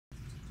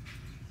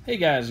Hey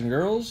guys and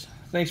girls,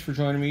 thanks for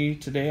joining me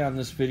today on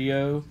this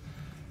video.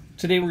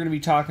 Today we're going to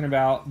be talking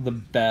about the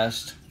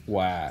best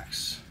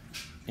wax.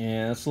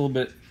 And it's a little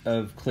bit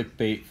of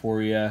clickbait for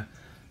you,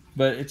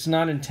 but it's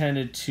not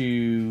intended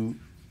to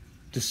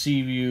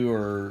deceive you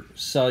or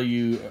sell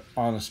you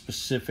on a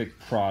specific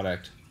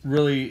product.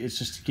 Really, it's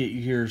just to get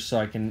you here so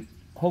I can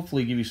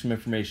hopefully give you some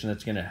information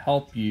that's going to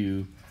help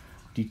you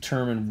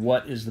determine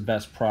what is the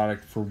best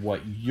product for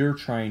what you're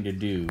trying to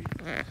do.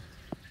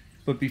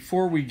 But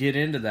before we get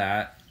into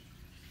that,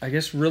 I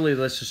guess really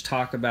let's just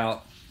talk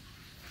about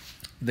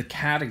the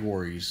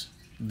categories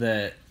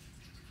that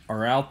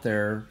are out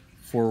there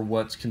for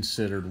what's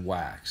considered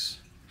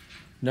wax.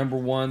 Number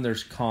one,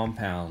 there's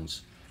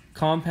compounds.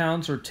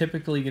 Compounds are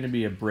typically going to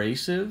be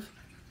abrasive,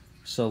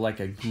 so like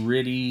a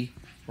gritty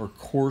or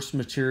coarse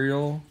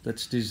material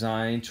that's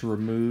designed to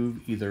remove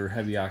either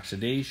heavy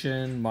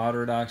oxidation,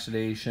 moderate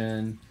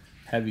oxidation,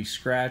 heavy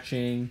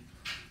scratching,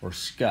 or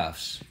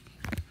scuffs.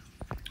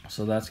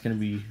 So that's going to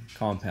be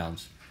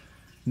compounds.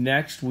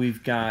 Next,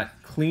 we've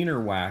got cleaner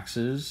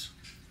waxes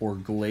or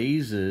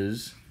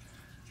glazes,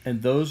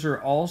 and those are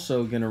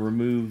also going to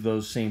remove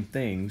those same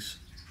things: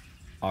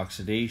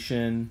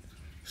 oxidation,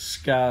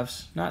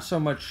 scuffs, not so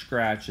much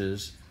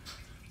scratches.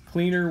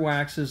 Cleaner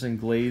waxes and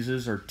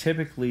glazes are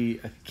typically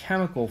a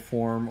chemical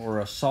form or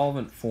a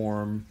solvent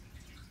form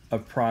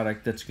of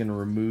product that's going to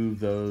remove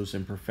those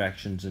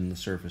imperfections in the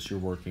surface you're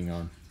working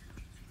on.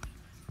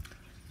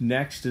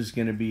 Next is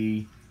going to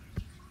be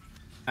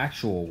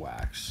actual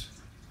wax.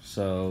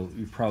 So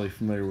you're probably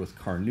familiar with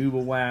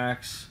carnauba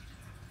wax.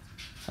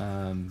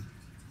 A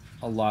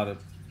lot of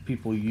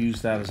people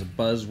use that as a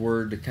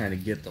buzzword to kind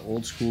of get the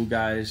old school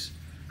guys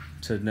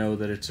to know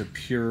that it's a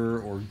pure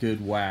or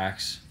good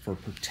wax for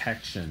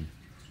protection.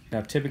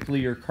 Now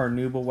typically your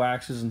carnauba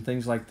waxes and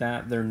things like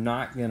that, they're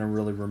not going to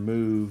really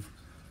remove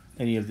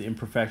any of the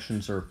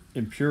imperfections or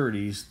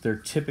impurities. They're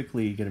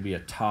typically going to be a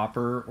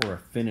topper or a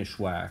finish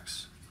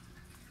wax.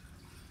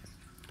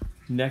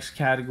 Next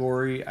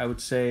category I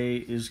would say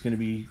is going to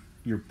be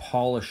your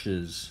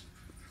polishes.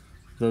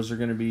 Those are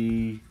going to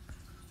be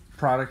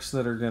products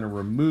that are going to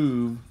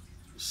remove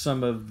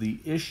some of the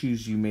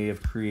issues you may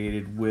have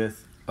created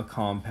with a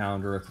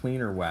compound or a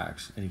cleaner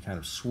wax. Any kind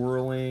of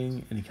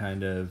swirling, any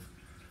kind of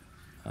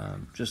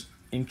just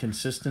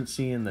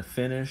inconsistency in the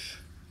finish.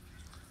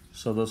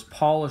 So those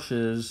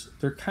polishes,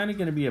 they're kind of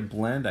going to be a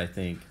blend, I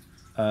think,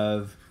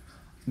 of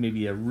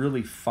maybe a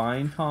really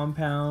fine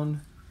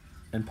compound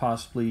and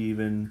possibly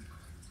even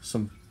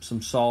some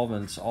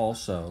solvents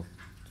also.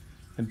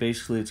 And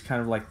basically it's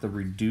kind of like the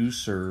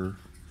reducer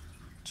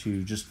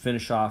to just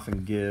finish off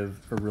and give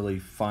a really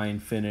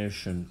fine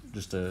finish and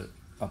just a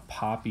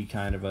poppy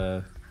kind of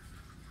a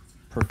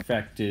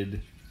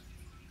perfected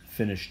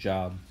finish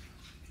job.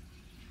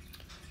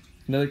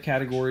 Another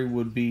category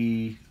would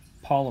be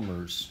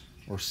polymers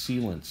or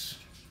sealants.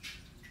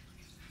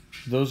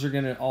 Those are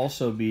going to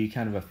also be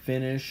kind of a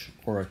finish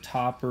or a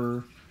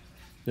topper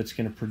that's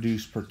going to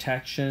produce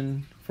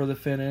protection for the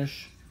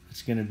finish.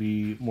 It's going to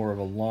be more of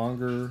a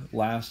longer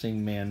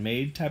lasting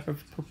man-made type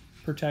of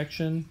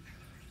protection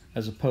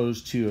as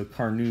opposed to a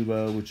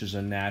carnauba, which is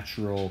a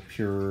natural,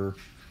 pure,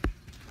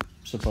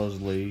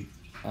 supposedly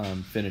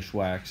finish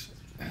wax.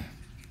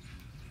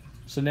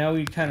 So now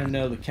we kind of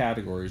know the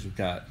categories. We've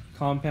got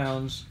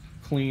compounds,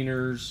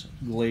 cleaners,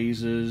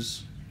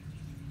 glazes,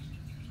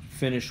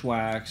 finish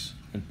wax,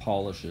 and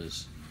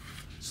polishes.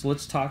 So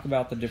let's talk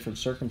about the different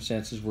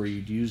circumstances where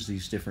you'd use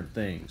these different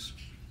things.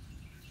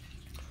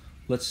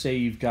 Let's say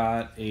you've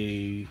got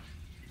a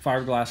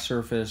fiberglass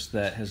surface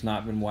that has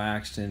not been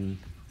waxed in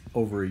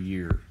over a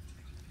year.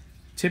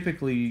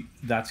 Typically,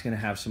 that's going to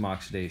have some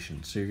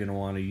oxidation. So you're going to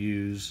want to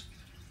use,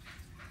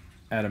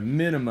 at a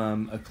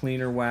minimum, a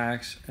cleaner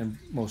wax, and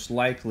most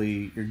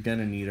likely you're going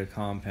to need a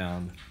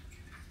compound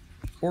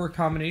or a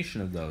combination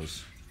of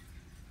those.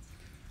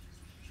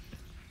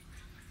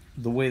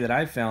 The way that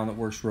I've found that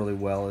works really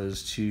well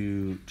is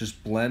to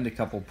just blend a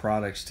couple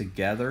products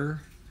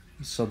together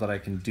so that I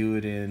can do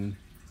it in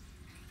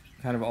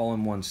kind of all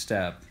in one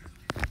step.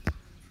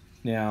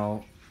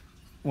 Now,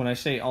 when I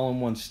say all in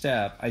one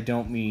step, I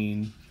don't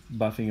mean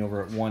buffing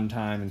over it one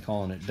time and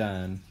calling it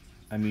done.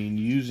 I mean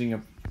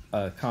using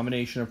a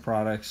combination of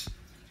products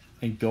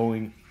and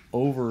going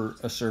over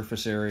a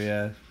surface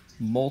area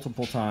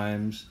multiple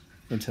times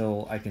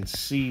until I can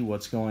see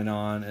what's going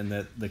on and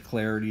that the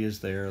clarity is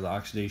there, the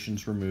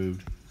oxidation's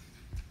removed,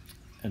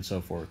 and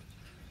so forth.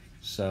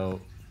 So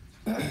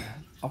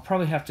I'll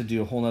probably have to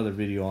do a whole nother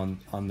video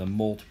on the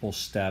multiple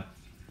step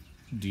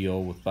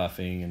deal with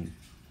buffing and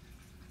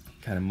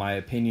kind of my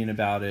opinion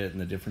about it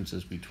and the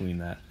differences between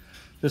that.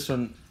 This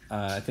one,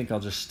 I think I'll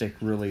just stick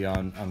really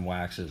on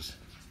waxes.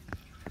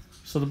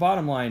 So the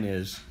bottom line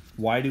is,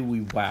 why do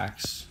we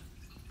wax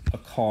a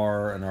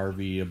car, an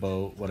RV, a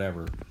boat,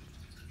 whatever?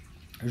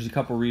 There's a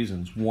couple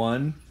reasons.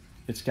 One,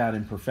 it's got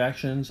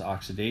imperfections,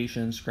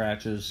 oxidation,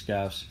 scratches,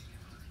 scuffs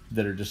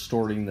that are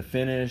distorting the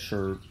finish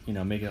or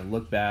making it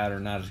look bad or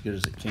not as good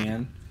as it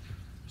can.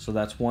 So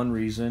that's one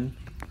reason.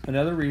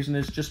 Another reason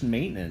is just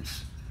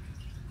maintenance.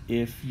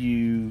 If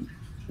you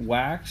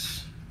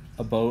wax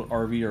a boat,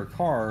 RV, or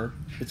car,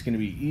 it's going to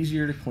be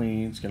easier to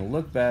clean, it's going to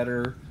look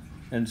better,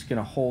 and it's going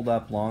to hold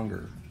up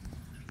longer.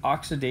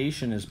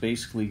 Oxidation is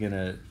basically going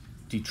to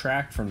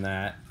detract from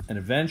that, and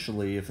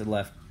eventually, if it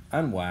left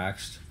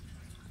unwaxed,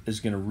 is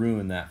going to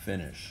ruin that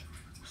finish.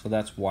 So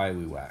that's why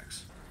we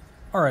wax.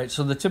 Alright,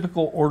 so the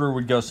typical order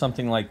would go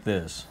something like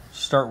this.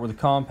 Start with a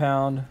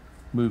compound,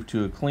 move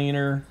to a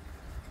cleaner,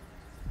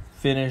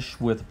 finish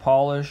with a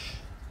polish,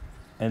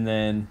 and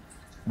then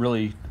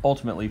really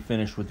ultimately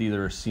finish with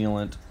either a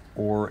sealant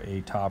or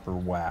a topper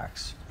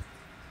wax.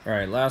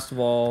 Alright, last of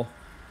all,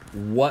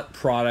 what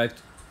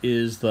product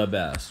is the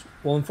best?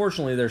 Well,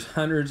 unfortunately, there's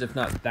hundreds, if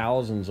not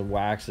thousands, of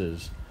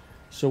waxes.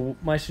 So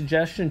my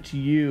suggestion to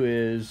you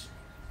is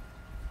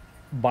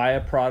buy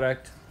a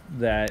product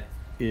that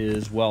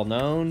is well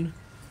known,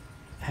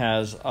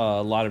 has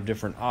a lot of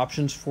different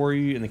options for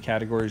you in the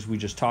categories we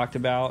just talked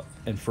about.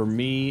 And for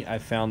me, I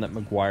found that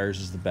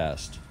Meguiar's is the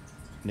best.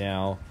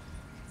 Now,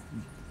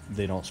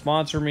 they don't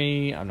sponsor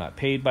me, I'm not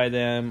paid by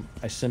them,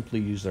 I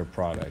simply use their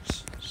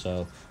products.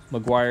 So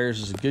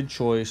Meguiar's is a good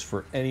choice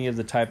for any of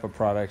the type of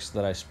products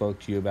that I spoke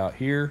to you about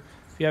here.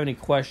 If you have any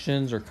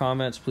questions or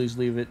comments, please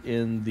leave it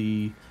in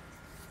the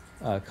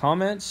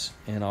comments,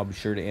 and I'll be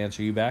sure to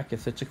answer you back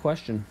if it's a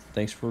question.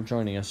 Thanks for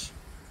joining us.